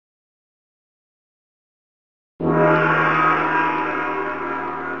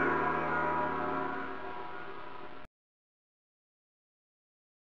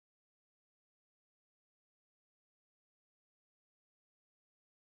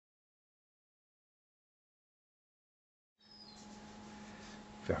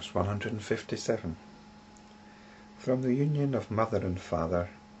Verse 157. From the union of mother and father,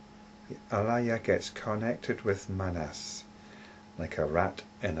 the Alaya gets connected with manas, like a rat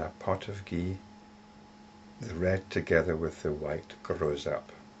in a pot of ghee. The red together with the white grows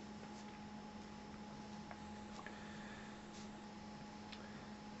up.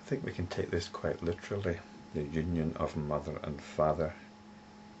 I think we can take this quite literally, the union of mother and father,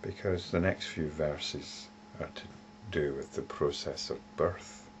 because the next few verses are to do with the process of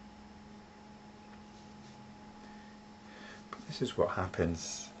birth. But this is what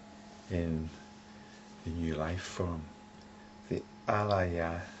happens in the new life form. The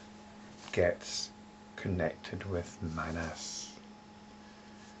Alaya gets connected with manas.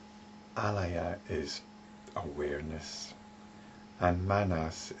 Alaya is awareness, and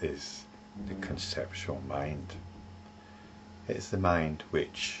manas is the conceptual mind. It's the mind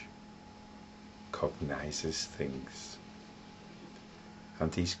which cognizes things,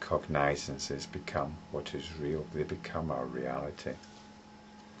 and these cognizances become what is real. They become our reality.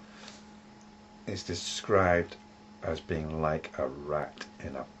 It's described as being like a rat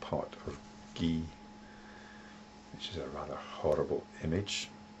in a pot of ghee, which is a rather horrible image.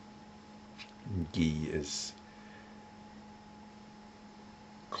 Ghee is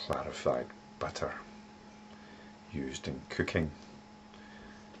clarified butter used in cooking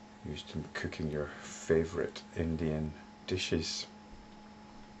your favourite Indian dishes.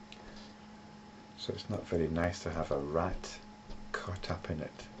 So it's not very nice to have a rat caught up in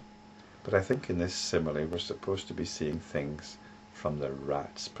it. But I think in this simile we're supposed to be seeing things from the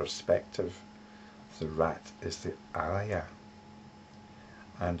rat's perspective. The rat is the Alaya,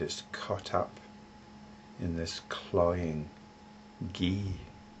 and it's caught up in this cloying ghee,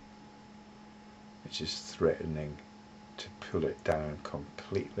 which is threatening to pull it down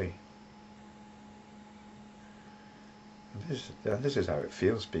completely. And this is how it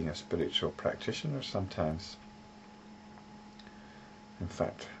feels being a spiritual practitioner sometimes. In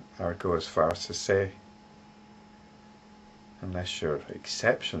fact, I would go as far as to say, unless you're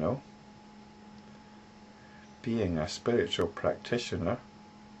exceptional, being a spiritual practitioner,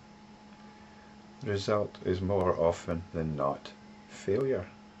 the result is more often than not failure.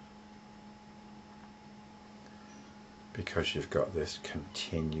 Because you've got this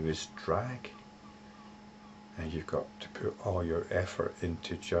continuous drag, and you've got to put all your effort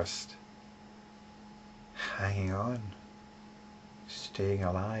into just hanging on, staying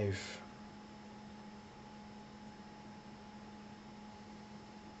alive.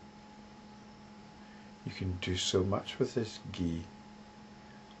 You can do so much with this ghee.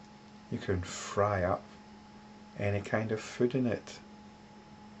 You can fry up any kind of food in it.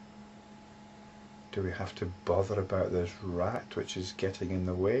 Do we have to bother about this rat which is getting in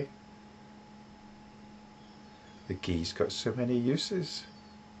the way? The ghee's got so many uses.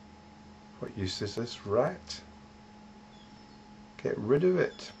 What use is this rat? Get rid of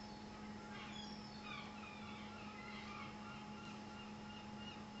it.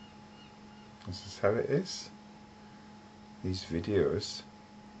 This is how it is. These videos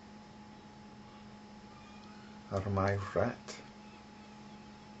are my rat.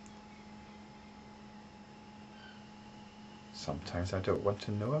 Sometimes I don't want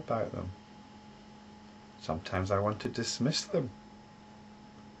to know about them. Sometimes I want to dismiss them.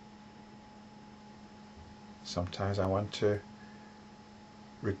 Sometimes I want to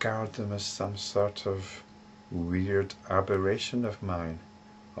regard them as some sort of weird aberration of mine,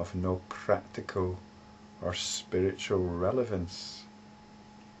 of no practical or spiritual relevance.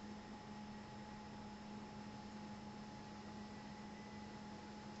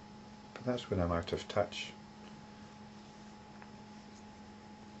 But that's when I'm out of touch.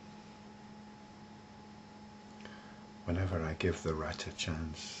 Whenever I give the rat a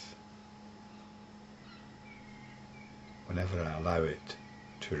chance, whenever I allow it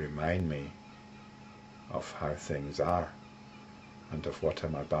to remind me of how things are and of what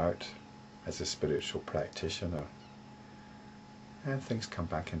I'm about as a spiritual practitioner, and things come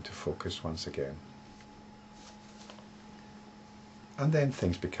back into focus once again. And then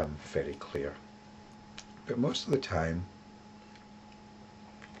things become very clear. But most of the time,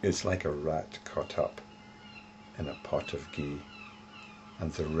 it's like a rat caught up in a pot of ghee,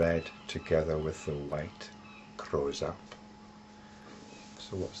 and the red together with the white grows up.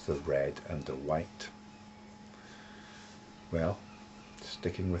 So what's the red and the white? Well,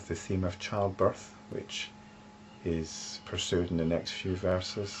 sticking with the theme of childbirth, which is pursued in the next few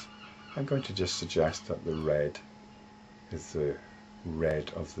verses, I'm going to just suggest that the red is the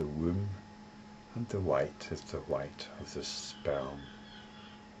red of the womb, and the white is the white of the sperm.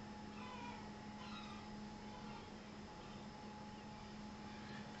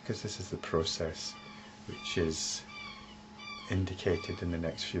 because this is the process which is indicated in the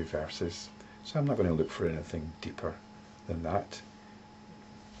next few verses. So I'm not going to look for anything deeper than that.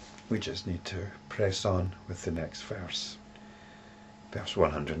 We just need to press on with the next verse. Verse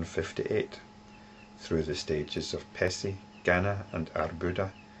 158. Through the stages of Pesi, Ghana and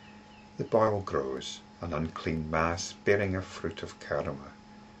Arbuda, the boil grows, an unclean mass bearing a fruit of karma.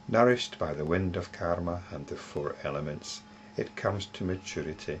 Nourished by the wind of karma and the four elements, it comes to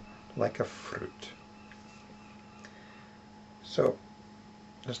maturity like a fruit. So,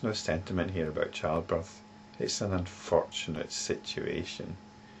 there's no sentiment here about childbirth. It's an unfortunate situation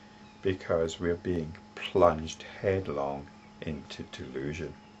because we're being plunged headlong into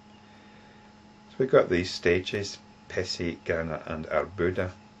delusion. So we've got these stages, Pesi, Ghana and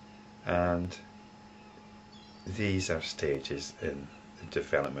Arbuda, and these are stages in the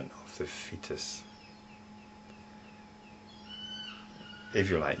development of the fetus. If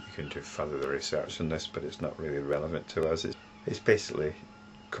you like, you can do further research on this, but it's not really relevant to us. It's basically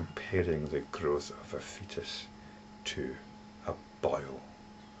comparing the growth of a fetus to a boil,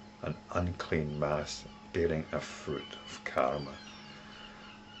 an unclean mass bearing a fruit of karma.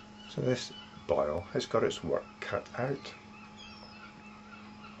 So this boil has got its work cut out.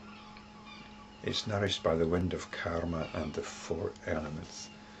 It's nourished by the wind of karma and the four elements.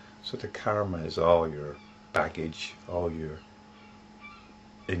 So the karma is all your baggage, all your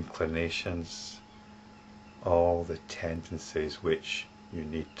inclinations, all the tendencies which you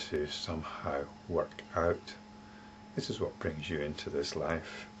need to somehow work out. This is what brings you into this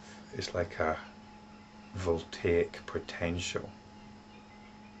life. It's like a voltaic potential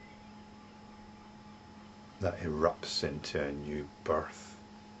that erupts into a new birth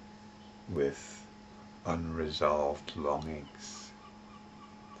with unresolved longings.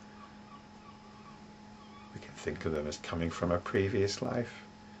 We can think of them as coming from a previous life,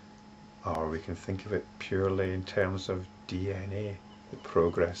 or we can think of it purely in terms of DNA, the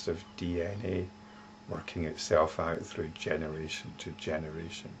progress of DNA working itself out through generation to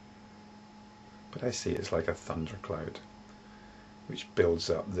generation. But I see it as like a thundercloud which builds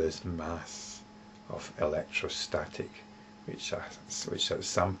up this mass of electrostatic which at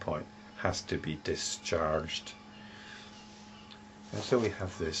some point has to be discharged. And so we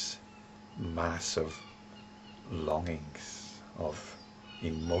have this mass of longings, of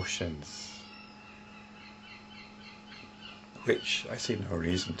emotions, which I see no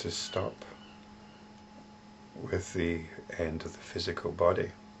reason to stop with the end of the physical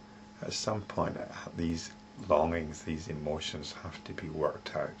body. At some point these longings, these emotions have to be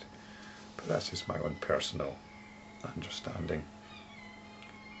worked out. But that's just my own personal understanding.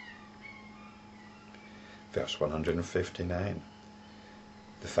 Verse 159.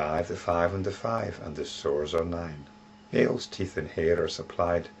 The five and the five, and the sores are 9. Nails, teeth and hair are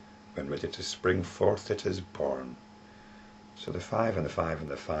supplied. When ready to spring forth it is born. So the 5 and the 5 and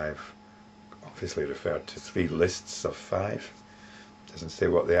the 5 obviously refer to 3 lists of 5. Doesn't say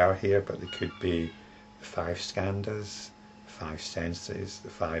what they are here, but they could be the 5 skandhas, the 5 senses, the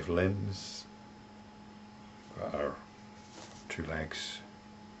 5 limbs, our 2 legs,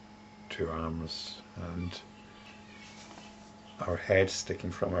 2 arms, and our head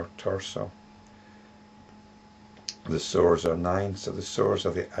sticking from our torso. The sores are 9, so the sores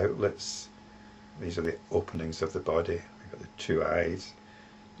are the outlets. These are the openings of the body. We've got the 2 eyes,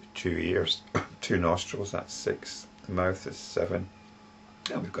 the 2 ears, 2 nostrils, that's 6. The mouth is 7.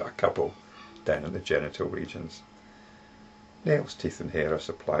 And we've got a couple down in the genital regions. Nails, teeth and hair are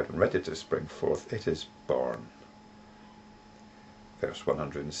supplied when ready to spring forth it is born. Verse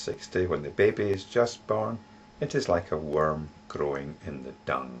 160. When the baby is just born, it is like a worm growing in the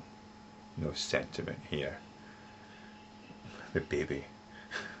dung. No sentiment here. The baby.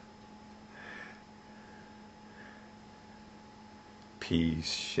 Pees,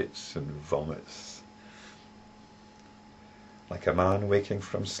 shits and vomits. Like a man waking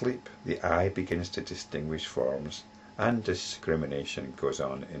from sleep, the eye begins to distinguish forms, and discrimination goes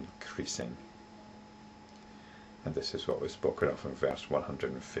on increasing. And this is what was spoken of in verse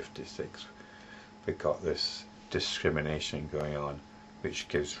 156. We've got this discrimination going on, which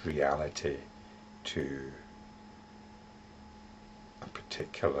gives reality to a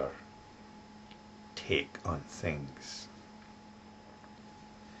particular take on things.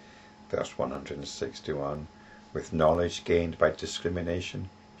 Verse 161. With knowledge gained by discrimination,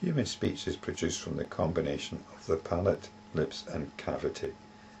 human speech is produced from the combination of the palate, lips and cavity,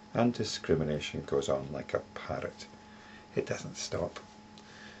 and discrimination goes on like a parrot. It doesn't stop.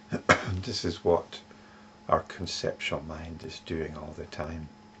 This is what our conceptual mind is doing all the time.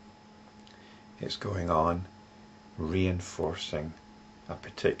 It's going on, reinforcing a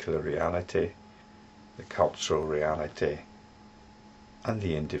particular reality, the cultural reality, and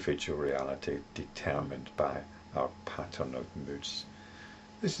the individual reality determined by our pattern of moods.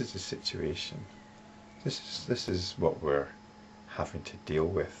 This is the situation. This is what we're having to deal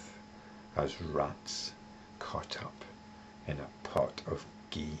with as rats caught up in a pot of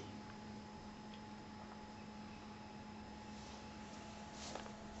ghee.